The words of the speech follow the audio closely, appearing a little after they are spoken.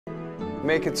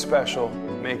Make it special.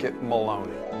 Make it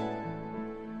Maloney.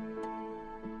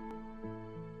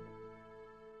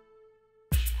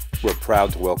 We're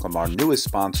proud to welcome our newest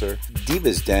sponsor,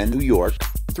 Diva's Den, New York,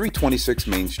 326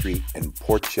 Main Street in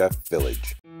Port Jeff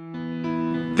Village.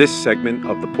 This segment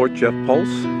of the Port Jeff Pulse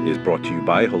is brought to you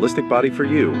by Holistic Body for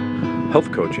You,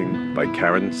 Health Coaching by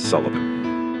Karen Sullivan.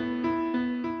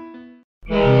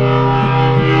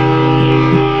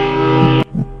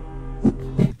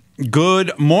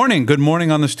 Good morning. Good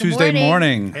morning on this Tuesday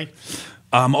morning. Hey.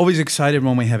 I'm always excited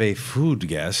when we have a food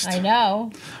guest. I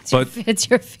know. It's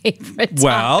your favorite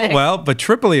topic. Well, but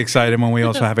triply excited when we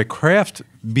also have a craft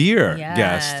beer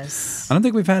guest. I don't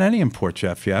think we've had any in Port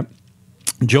Jeff yet.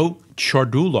 Joe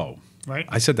Ciardullo. Right.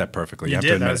 I said that perfectly. You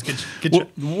did. That was good.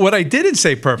 What I didn't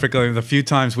say perfectly the few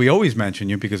times we always mention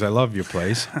you because I love your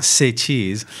place, Say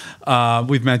Cheese.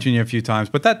 We've mentioned you a few times,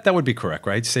 but that would be correct,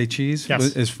 right? Say Cheese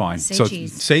is fine.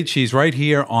 Say Cheese right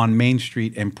here on Main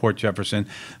Street in Port Jefferson,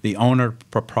 the owner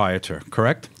proprietor,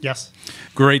 correct? Yes.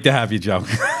 Great to have you, Joe.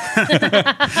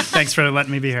 Thanks for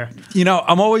letting me be here. You know,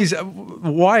 I'm always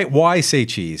why Say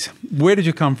Cheese? Where did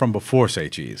you come from before Say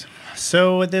Cheese?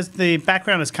 So the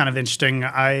background is kind of interesting.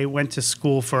 I went to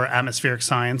school for atmospheric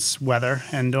science, weather,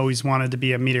 and always wanted to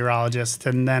be a meteorologist.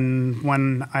 And then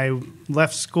when I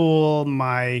left school,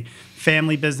 my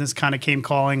family business kind of came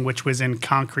calling, which was in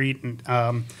concrete.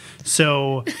 And,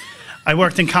 so I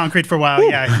worked in concrete for a while.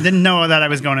 Yeah, I didn't know that I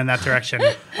was going in that direction.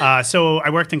 So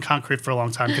I worked in concrete for a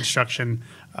long time, construction,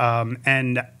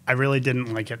 and I really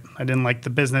didn't like it. I didn't like the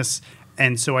business.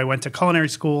 And so I went to culinary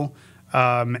school.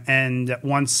 And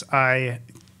once I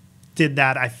did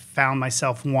that, I found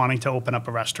myself wanting to open up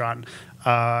a restaurant.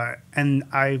 And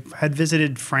I had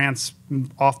visited France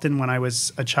often when I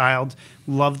was a child,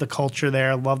 loved the culture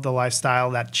there, loved the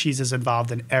lifestyle, that cheese is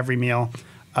involved in every meal.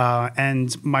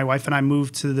 And my wife and I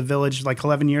moved to the village like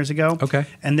 11 years ago. Okay.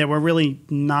 And there were really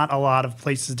not a lot of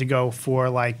places to go for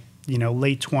like,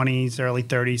 late 20s, early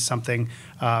 30s, something.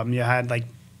 You had like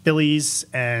Billy's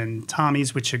and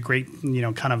Tommy's, which are great,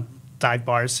 kind of dive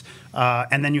bars.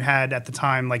 And then you had at the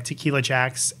time like Tequila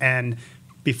Jack's, and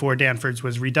before Danford's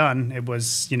was redone, it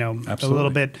was, a little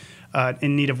bit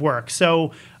in need of work.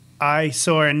 So I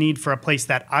saw a need for a place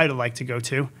that I'd like to go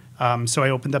to. So I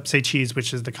opened up Say Cheese,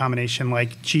 which is the combination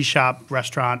like cheese shop,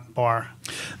 restaurant, bar.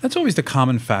 That's always the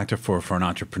common factor for an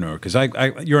entrepreneur, because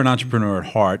you're an entrepreneur at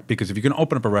heart, because if you can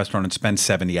open up a restaurant and spend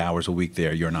 70 hours a week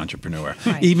there, you're an entrepreneur,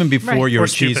 even before you're a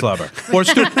cheese lover. Or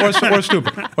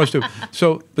stupid.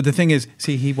 So, but the thing is,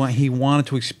 see, he wanted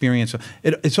to experience,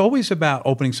 it's always about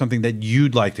opening something that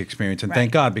you'd like to experience, and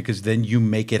thank God, because then you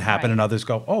make it happen and others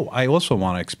go, oh, I also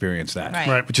want to experience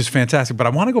that, which is fantastic. But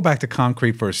I want to go back to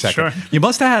concrete for a second. Sure. You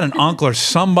must have had an uncle or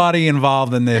somebody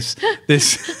involved in this.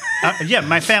 Yeah,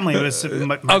 my family was.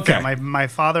 My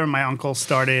father and my uncle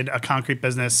started a concrete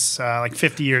business like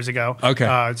 50 years ago.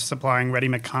 Supplying ready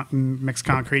mixed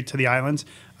concrete to the islands.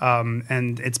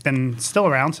 And it's been still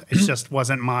around. It just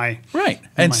wasn't my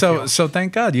And so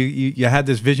thank God you had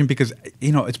this vision, because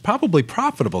it's probably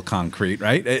profitable concrete,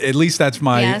 right? At least that's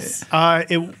my. Yes.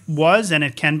 It was, and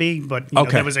it can be, but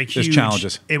there was There's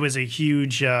challenges. It was a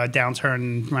huge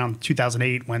downturn around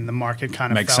 2008 when the market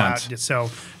kind of fell out.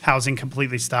 So housing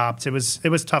completely stopped. It was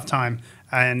a tough time,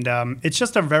 and it's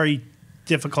just a very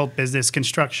difficult business.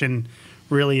 Construction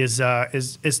really is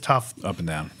tough. Up and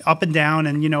down,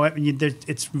 and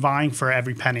it's vying for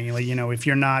every penny. Like, if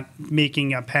you're not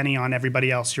making a penny on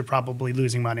everybody else, you're probably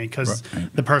losing money, because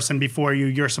the person before you,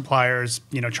 your supplier, is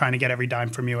trying to get every dime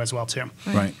from you as well too.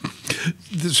 Right.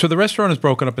 So the restaurant is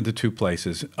broken up into two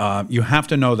places. You have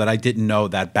to know that I didn't know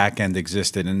that back end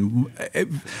existed, and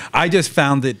I just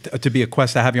found it to be a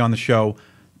quest to have you on the show,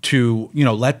 to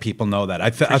let people know that. I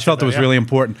felt it was really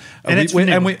important,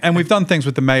 and we've done things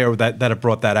with the mayor that have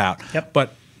brought that out. Yep.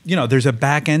 But there's a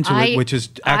back end to it, which is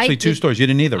actually two stores. You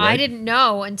didn't either, right? I didn't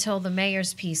know until the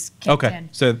mayor's piece kicked in.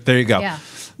 So there you go. Yeah.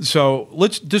 So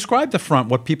let's describe the front,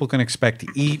 what people can expect to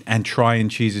eat and try in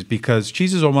cheeses, because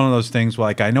cheeses are one of those things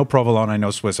like, I know provolone, I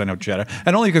know Swiss, I know cheddar,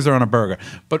 and only because they're on a burger.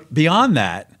 But beyond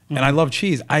that, and I love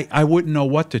cheese, I wouldn't know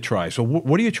what to try. So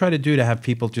what do you try to do to have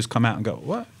people just come out and go,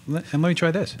 what? And let me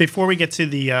try this. Before we get to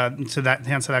the answer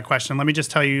that question, let me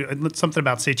just tell you something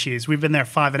about Say Cheese. We've been there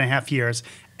 5.5 years,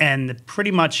 and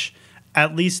pretty much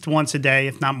at least once a day,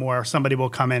 if not more, somebody will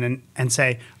come in and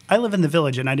say, I live in the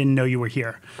village and I didn't know you were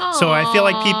here. Aww. So I feel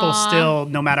like people still,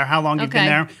 no matter how long you've been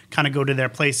there, kind of go to their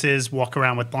places, walk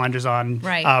around with blinders on.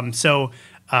 Right. So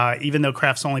even though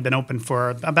craft's only been open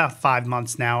for about 5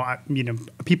 months now,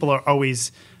 people are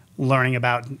always learning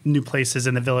about new places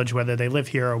in the village, whether they live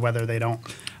here or whether they don't.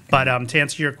 But to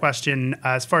answer your question,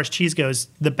 as far as cheese goes,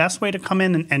 the best way to come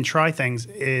in and try things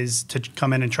is to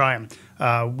come in and try them.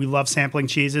 We love sampling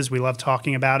cheeses. We love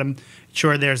talking about them.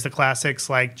 Sure, there's the classics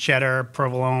like cheddar,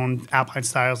 provolone, Alpine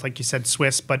styles, like you said,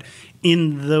 Swiss. But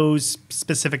in those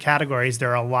specific categories,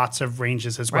 there are lots of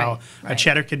ranges as well. Right. A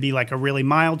cheddar could be like a really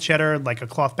mild cheddar, like a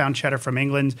cloth-bound cheddar from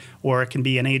England, or it can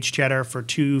be an aged cheddar for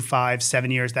 2, 5,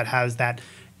 7 years that has that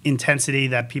intensity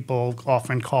that people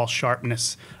often call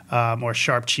sharpness, or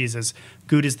sharp cheeses.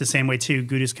 Goudas the same way too.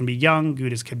 Goudas can be young,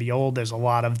 Goudas can be old. There's a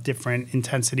lot of different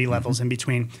intensity levels in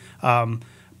between.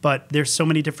 But there's so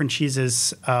many different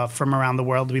cheeses from around the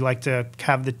world. We like to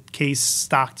have the case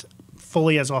stocked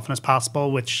fully as often as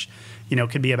possible, which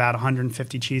could be about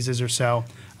 150 cheeses or so.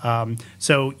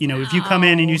 So if you come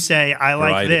in and you say, I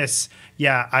like this,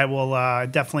 yeah, I will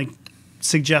definitely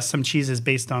suggest some cheeses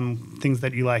based on things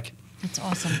that you like. That's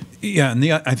awesome. Yeah, and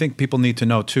I think people need to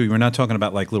know, too, we're not talking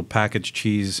about like little packaged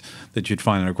cheese that you'd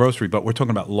find in a grocery, but we're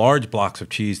talking about large blocks of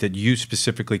cheese that you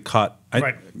specifically cut.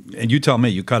 Right. And you tell me,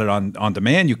 you cut it on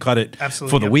demand, you cut it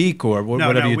Absolutely, for the week, or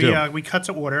whatever you do? We cut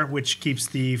to order, which keeps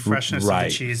the freshness of the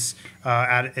cheese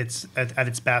at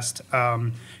its best.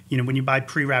 When you buy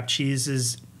pre-wrapped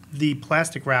cheeses, the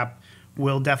plastic wrap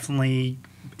will definitely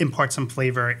impart some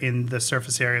flavor in the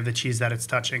surface area of the cheese that it's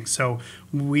touching. So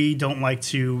we don't like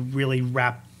to really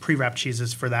pre-wrap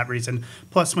cheeses for that reason.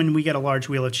 Plus, when we get a large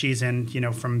wheel of cheese in,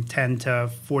 from 10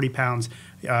 to 40 pounds,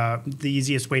 the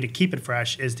easiest way to keep it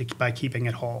fresh is by keeping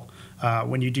it whole.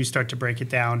 When you do start to break it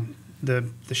down, the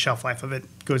shelf life of it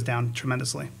goes down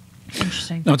tremendously.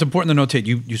 Interesting. Now, it's important to notate,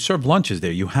 you serve lunches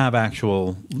there. You have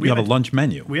a lunch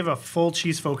menu. We have a full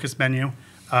cheese-focused menu.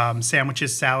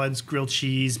 Sandwiches, salads, grilled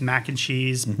cheese, mac and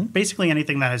cheese, basically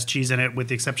anything that has cheese in it with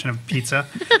the exception of pizza,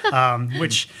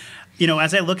 which,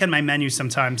 as I look at my menu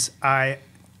sometimes, I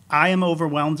am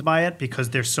overwhelmed by it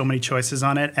because there's so many choices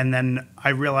on it. And then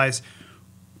I realize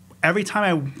every time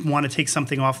I want to take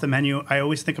something off the menu, I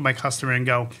always think of my customer and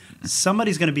go,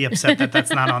 somebody's going to be upset that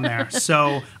that's not on there.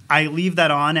 So I leave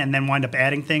that on and then wind up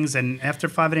adding things. And after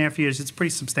 5.5 years, it's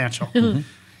pretty substantial.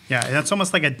 Yeah, it's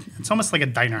almost like a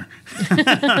diner,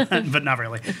 but not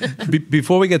really.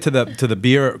 Before we get to the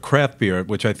beer, craft beer,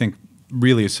 which I think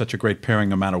really is such a great pairing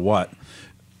no matter what,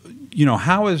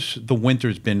 how has the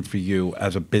winters been for you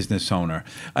as a business owner?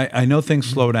 I know things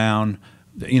slow down.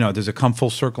 Does it come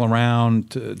full circle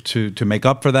around to make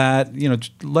up for that?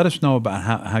 Let us know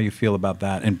about how you feel about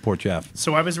that in Port Jeff.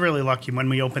 So I was really lucky when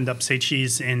we opened up Say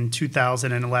Cheese in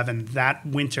 2011. That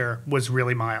winter was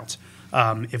really mild.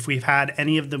 If we've had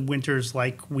any of the winters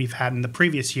like we've had in the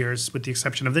previous years, with the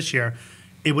exception of this year,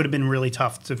 it would have been really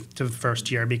tough to the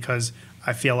first year because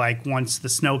I feel like once the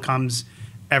snow comes,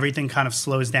 everything kind of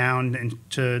slows down and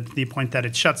to the point that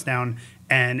it shuts down,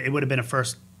 and it would have been that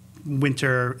first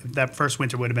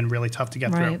winter would have been really tough to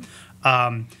get through.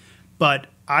 But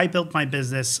I built my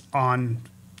business on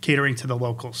catering to the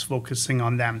locals, focusing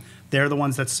on them. They're the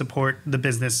ones that support the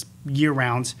business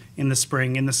year-round, in the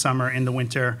spring, in the summer, in the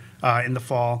winter, in the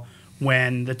fall.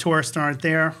 When the tourists aren't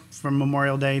there from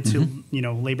Memorial Day to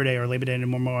Labor Day or Labor Day to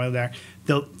Memorial Day,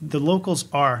 the locals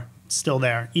are still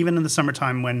there, even in the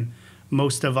summertime when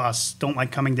most of us don't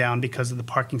like coming down because of the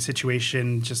parking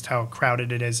situation, just how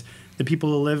crowded it is. The people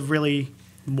who live really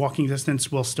walking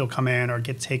distance will still come in or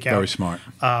get takeout. Very smart.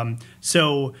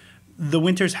 So the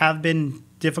winters have been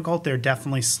difficult. They're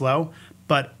definitely slow,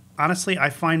 but honestly, I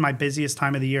find my busiest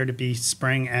time of the year to be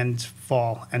spring and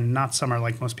fall and not summer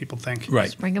like most people think.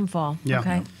 Right. Spring and fall. Yeah.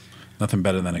 Okay. Nothing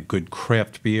better than a good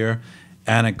craft beer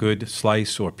and a good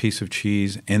slice or piece of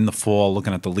cheese in the fall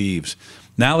looking at the leaves.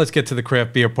 Now let's get to the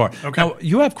craft beer part. Okay. Now,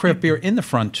 you have craft beer in the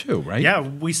front too, right? Yeah,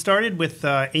 we started with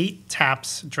 8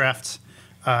 draft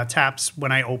taps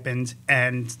when I opened,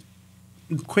 and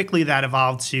quickly that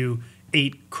evolved to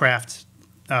 8 craft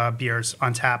beers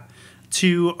on tap.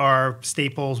 2 are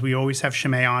staples. We always have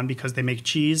Chimay on because they make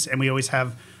cheese, and we always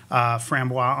have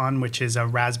Framboise on, which is a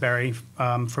raspberry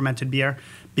fermented beer,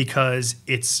 because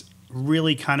it's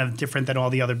really kind of different than all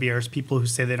the other beers. People who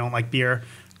say they don't like beer,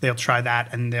 they'll try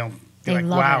that, and they'll be like,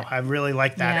 wow, I really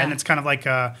like that. Yeah. And it's kind of like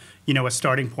a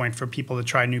starting point for people to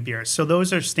try new beers. So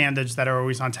those are standards that are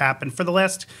always on tap. And for the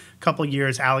last couple of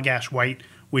years, Allagash White,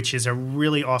 which is a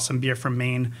really awesome beer from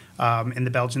Maine in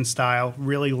the Belgian style,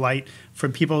 really light. For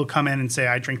people who come in and say,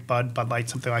 I drink Bud Light,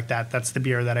 something like that, that's the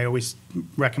beer that I always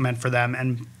recommend for them.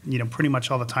 And, pretty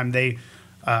much all the time they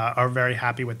are very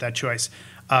happy with that choice.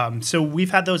 So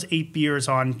we've had those 8 beers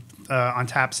on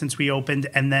tap since we opened.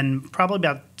 And then probably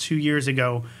about 2 years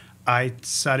ago, I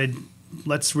decided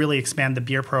let's really expand the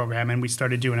beer program. And we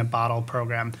started doing a bottle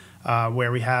program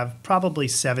where we have probably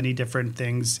 70 different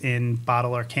things in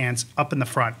bottle or cans up in the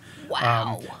front.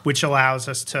 Wow. Which allows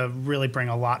us to really bring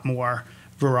a lot more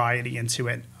variety into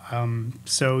it.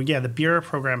 So yeah, the beer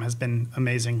program has been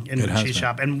amazing in the cheese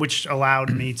shop, and which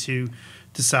allowed me to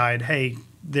decide, hey,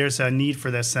 there's a need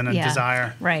for this and a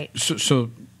desire. Right.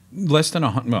 So less than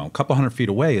a couple hundred feet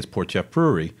away is Port Jeff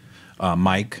Brewery.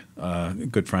 Mike, a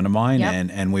good friend of mine,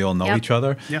 and we all know each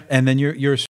other. Yep. And then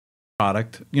your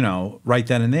product, right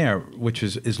then and there, which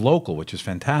is local, which is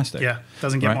fantastic. Yeah,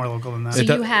 doesn't get more local than that. So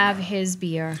you have his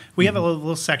beer. We have a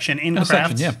little section in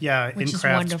craft. Which in is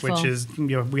craft, wonderful. which is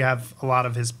we have a lot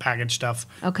of his packaged stuff.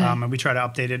 Okay. And we try to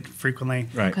update it frequently.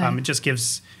 Right. Okay. It just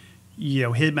gives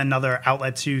him another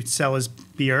outlet to sell his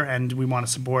beer, and we want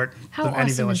to support How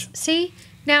any awesome village. see,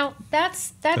 now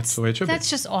that's the way it should be. that's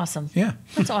just awesome. Yeah.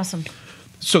 That's awesome.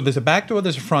 So there's a back door,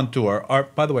 there's a front door.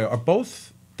 By the way, are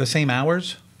both the same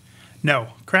hours? No,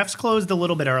 Craft's closed a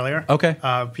little bit earlier. Okay.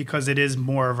 Because it is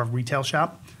more of a retail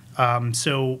shop.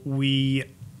 So we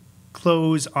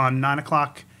close on 9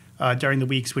 o'clock during the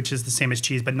weeks, which is the same as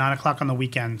cheese, but 9 o'clock on the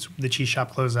weekends. The cheese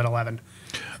shop closes at 11.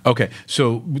 Okay,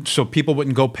 so people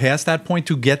wouldn't go past that point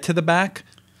to get to the back,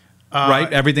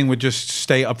 right? Everything would just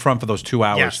stay up front for those 2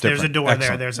 hours. Yes, there's a different. door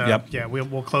Excellent. there. Yeah,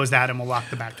 we'll close that and we'll lock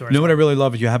the back door. You know what I really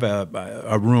love is you have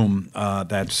a room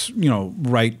that's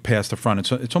right past the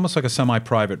front. It's almost like a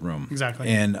semi-private room. Exactly.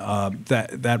 And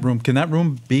that room, can that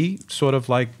room be sort of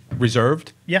like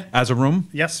reserved? Yeah. As a room?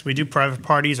 Yes, we do private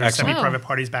parties or Excellent. semi-private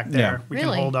parties back there. Yeah. We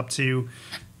Really? can hold up to.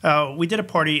 We did a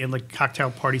party in like cocktail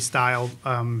party style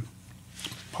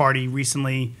party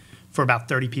recently for about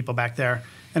 30 people back there,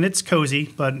 and it's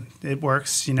cozy, but it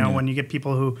works. When you get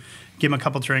people who give them a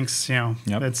couple drinks,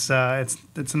 it's a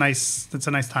nice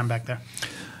time back there.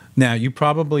 Now, you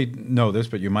probably know this,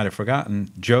 but you might have forgotten.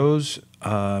 Joe's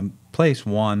place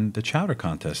won the chowder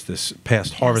contest this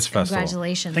past Harvest Festival.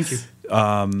 Congratulations. Thank you.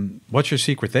 What's your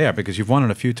secret there? Because you've won it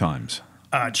a few times.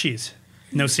 Cheese.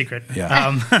 No secret.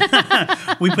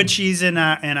 Yeah. We put cheese in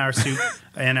our soup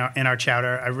in our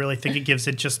chowder. I really think it gives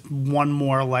it just one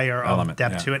more layer of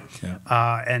depth to it.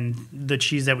 Yeah. And the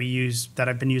cheese that we use, that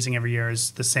I've been using every year,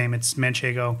 is the same. It's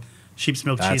Manchego sheep's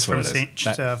milk cheese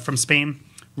from Spain.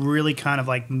 Really kind of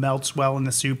like melts well in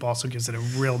the soup. Also gives it a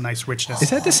real nice richness. Is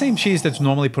that the same cheese that's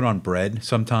normally put on bread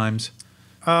sometimes?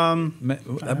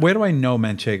 Where do I know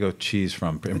Manchego cheese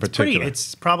from in particular?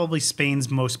 It's probably Spain's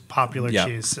most popular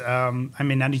cheese.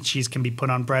 Any cheese can be put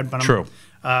on bread, but True.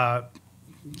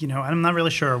 I'm not really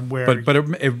sure where. But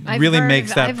it really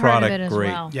makes that product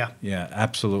great. Well. Yeah,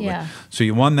 absolutely. Yeah. So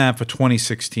you won that for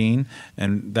 2016,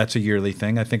 and that's a yearly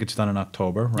thing. I think it's done in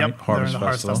October, right? Yep, during the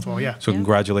Harvest Festival, yeah. So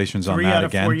congratulations on 3 that out of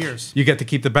again. 4 years. You get to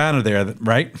keep the banner there,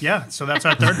 right? Yeah, so that's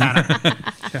our third banner.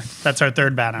 That's our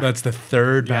third banner. That's the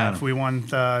third banner. We won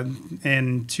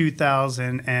in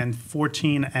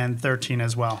 2014 and 13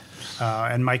 as well.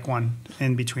 And Mike won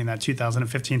in between that,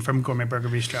 2015, from Gourmet Burger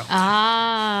Bistro.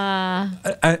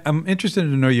 I'm interested to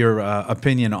know your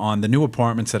opinion on the new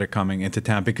apartments that are coming into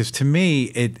town, because to me,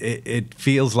 it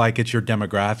feels like it's your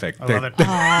demographic. I love it.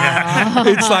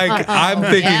 It's like, I'm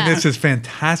thinking this is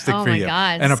fantastic for my you.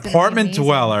 God, An it's gonna be apartment amazing.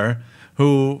 dweller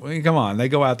who, come on, they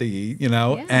go out to eat,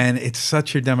 and it's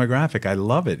such your demographic. I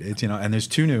love it. It's, and there's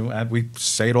two new, we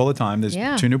say it all the time, there's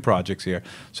 2 new projects here.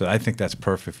 So I think that's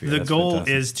perfect for you. The That's goal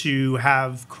fantastic. is to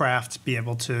have craft be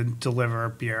able to deliver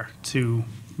beer to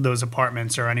those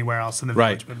apartments or anywhere else in the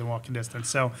village within walking distance.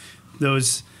 So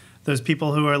those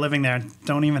people who are living there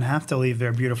don't even have to leave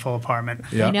their beautiful apartment.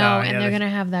 Yeah. I know, and they're going to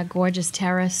have that gorgeous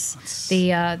terrace,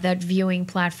 that viewing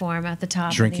platform at the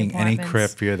top. Drinking of the any apartments,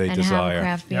 craft beer they and desire. have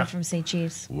craft beer from St.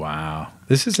 Cheese. Wow.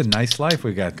 This is a nice life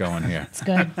we got going here. It's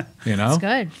good. It's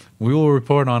good. We will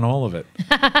report on all of it.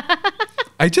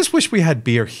 I just wish we had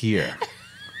beer here.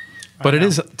 But it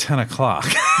is 10 o'clock.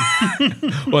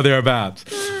 Well, thereabouts.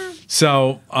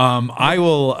 So I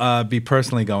will be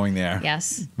personally going there.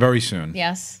 Yes. Very soon.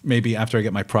 Yes. Maybe after I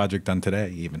get my project done today,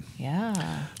 even. Yeah.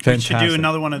 Fantastic. We should do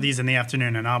another one of these in the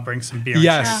afternoon, and I'll bring some beer.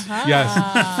 Yes, yes.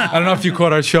 I don't know if you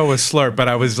caught our show with Slurp, but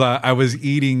I was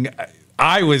eating.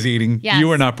 Yes. You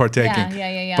were not partaking.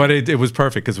 Yeah. But it was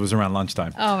perfect because it was around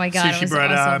lunchtime. Oh my God, So it she was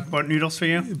brought awesome. noodles for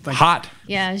you? Hot.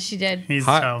 Yeah, she did.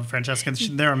 Francesca,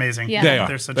 they're amazing. Yeah. They are.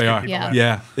 They're such They good are. people.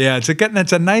 Yeah. Yeah.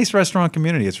 It's a nice restaurant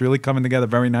community. It's really coming together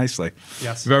very nicely.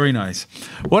 Yes. Very nice.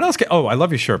 What else? I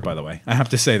love your shirt, by the way. I have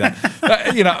to say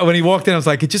that. When he walked in, I was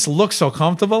like, it just looks so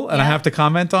comfortable, and I have to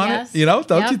comment on Yes. it.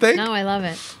 Don't you think? No, I love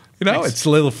it. It's a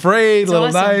little frayed, a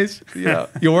little awesome. nice.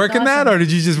 You working that, or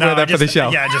did you just wear that for the show?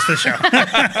 Yeah, just the show.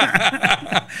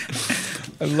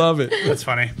 I love it. That's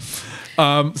funny.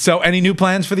 So, any new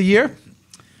plans for the year?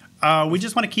 We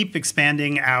just want to keep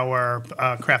expanding our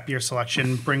craft beer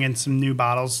selection, bring in some new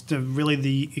bottles. Really,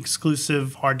 the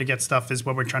exclusive, hard-to-get stuff is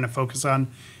what we're trying to focus on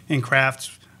in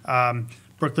craft.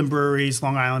 Brooklyn breweries,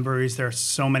 Long Island breweries, there are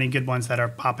so many good ones that are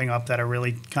popping up that are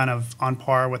really kind of on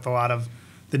par with a lot of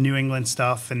the New England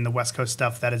stuff and the West Coast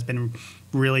stuff that has been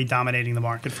really dominating the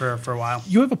market for a while.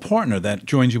 You have a partner that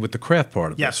joins you with the craft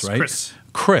part of Yes, this, right? Chris.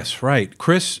 Chris, right.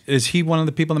 Chris, is he one of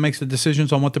the people that makes the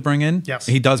decisions on what to bring in? Yes.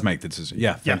 He does make the decision.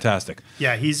 Yeah, fantastic.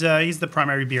 Yeah, he's the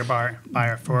primary beer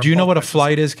buyer for. Do you know both what a places.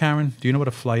 flight is, Karen? Do you know what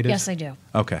a flight is? Yes, I do.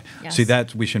 Okay. Yes. See,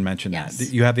 that we should mention Yes.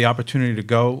 that. You have the opportunity to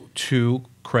go to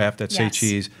craft at Say Yes.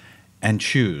 Cheese and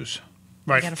choose.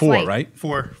 Right. Got a Four, flight. right?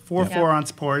 Four Yeah.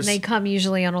 4-ounce pours. And they come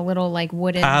usually on a little like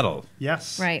wooden Paddle.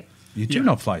 Yes. Right. You do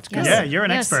know flights. Good. Yeah, you're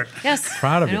an Yes. expert. Yes.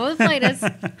 Proud of I you. know what the flight is.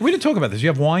 We didn't talk about this. You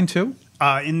have wine too?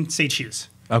 In Say Cheese.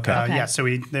 Okay. Okay. Yeah, so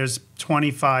there's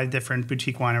 25 different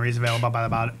boutique wineries available by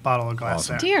the bottle of glass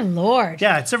Awesome. there. Dear Lord.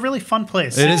 Yeah, it's a really fun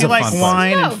place. It if is you a like fun place.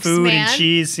 wine and Smokes, food man. and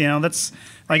cheese, that's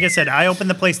like I said. I opened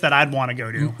the place that I'd want to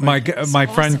go to. My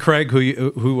friend awesome. Craig,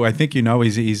 who I think you know,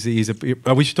 he's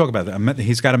a. We should talk about that.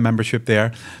 He's got a membership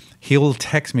there. He'll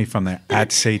text me from there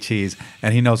at Say Cheese,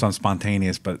 and he knows I'm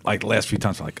spontaneous. But like the last few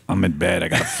times, I'm like, I'm in bed, I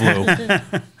got a flu.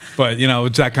 But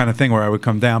it's that kind of thing where I would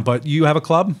come down. But you have a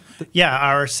club? Yeah,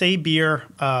 our Say Beer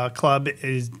Club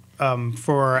is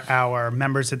for our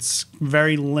members. It's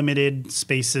very limited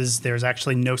spaces. There's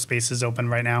actually no spaces open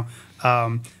right now,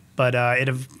 but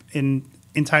it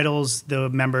entitles the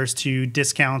members to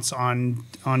discounts on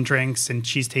drinks and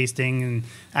cheese tasting and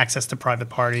access to private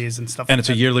parties and stuff. And like it's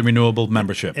a that. yearly renewable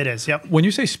membership. It is. Yep. When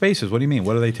you say spaces, what do you mean?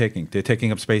 What are they taking? They're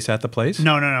taking up space at the place?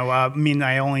 No. I mean,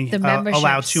 I only The allow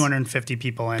memberships. 250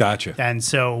 people in. Gotcha. And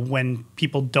so when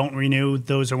people don't renew,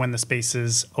 those are when the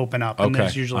spaces open up. And Okay.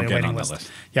 there's usually I'm a getting waiting on that list.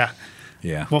 list. Yeah.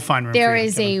 Yeah. We'll find room There for you,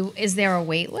 is Kevin. is there a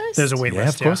wait list? There's a wait Yeah,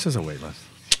 list. of course there's a wait list.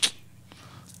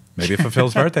 Maybe for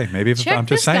Phil's birthday. Maybe Check I'm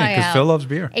just this saying guy because out. Phil loves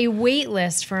beer. A wait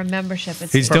list for a membership.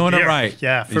 It's He's For doing it beer. right.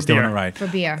 Yeah, for he's doing beer. it right. for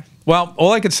beer. Well,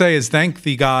 all I could say is thank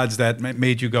the gods that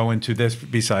made you go into this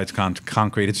besides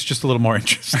concrete. It's just a little more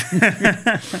interesting.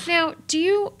 Now, do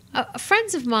you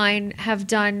friends of mine have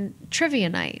done trivia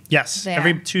night? Yes. there.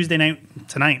 Every Tuesday night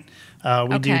tonight,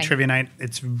 we do Okay. trivia night.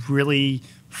 It's really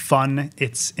fun.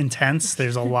 It's intense.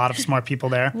 There's a lot of smart people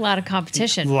there. A lot of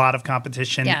competition. A lot of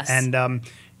competition. Yes. And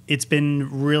it's been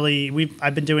really.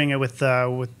 I've been doing it with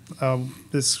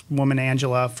this woman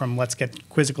Angela from Let's Get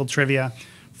Quizzical Trivia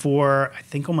for I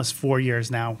think almost 4 years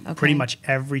now. Okay. Pretty much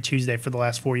every Tuesday for the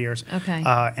last 4 years. Okay.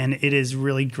 And it has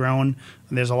really grown.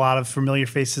 There's a lot of familiar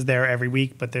faces there every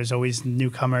week, but there's always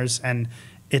newcomers, and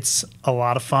it's a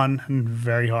lot of fun and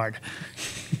very hard.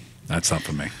 That's not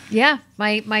for me. Yeah,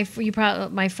 my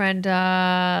friend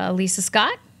Lisa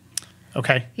Scott.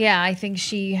 Okay. Yeah, I think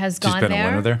she has gone been a there.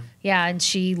 winner there? Yeah, and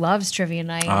she loves trivia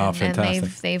night. Oh, and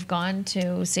fantastic. they've gone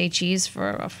to Say Cheese for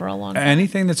a long time.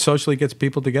 Anything that socially gets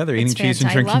people together, eating It's cheese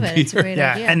and fantastic. I drinking love it. It's a beer. great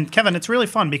Yeah, idea. and Kevin, it's really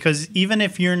fun because even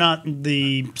if you're not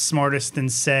the smartest in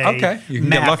say, Okay, you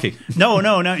can get math- lucky. No,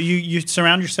 you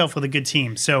surround yourself with a good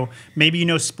team. So maybe you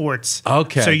know sports.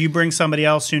 Okay. So you bring somebody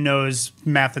else who knows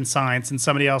math and science, and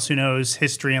somebody else who knows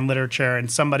history and literature,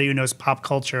 and somebody who knows pop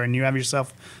culture, and you have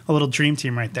yourself a little dream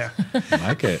team right there. I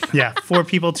like it. Yeah, 4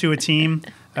 people to a team.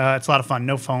 It's a lot of fun.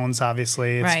 No phones,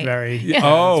 obviously. It's Right. very,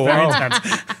 Oh, it's very wow.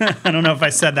 intense. I don't know if I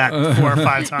said that 4 or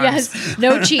 5 times. Yes,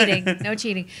 no cheating, no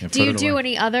cheating. put Do you it do away.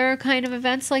 any other kind of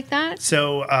events like that?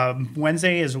 So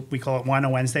Wednesday is, we call it Wine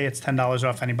on Wednesday. It's $10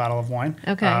 off any bottle of wine,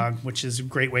 Okay. which is a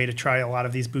great way to try a lot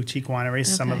of these boutique wineries.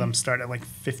 Some of Okay. them start at like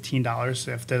 $15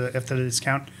 after the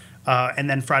discount. And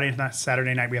then Friday night,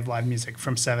 Saturday night, we have live music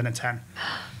from 7 to 10.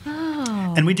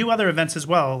 Oh. And we do other events as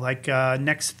well. Like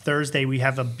next Thursday, we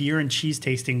have a beer and cheese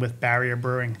tasting with Barrier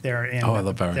Brewing. They're in, Oh, I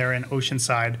love Barrier. They're in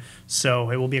Oceanside.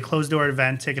 So it will be a closed door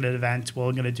event, ticketed event.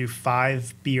 We're going to do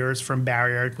 5 beers from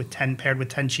Barrier with 10 paired with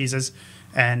 10 cheeses.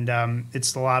 And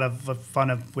it's a lot of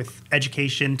fun with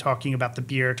education, talking about the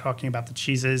beer, talking about the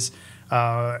cheeses,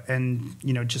 and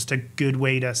just a good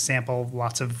way to sample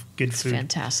lots of good It's food.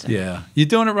 fantastic. Yeah, you're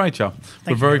doing it right, Joe.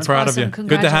 We're you, very Kevin. proud Awesome. of you.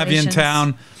 Good to have you in Congratulations.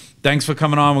 town. Thanks for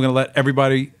coming on. We're going to let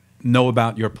everybody know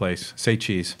about your place. Say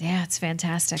cheese. Yeah, it's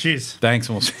fantastic. Cheers. Thanks,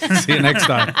 and we'll see you next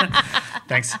time.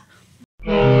 Thanks.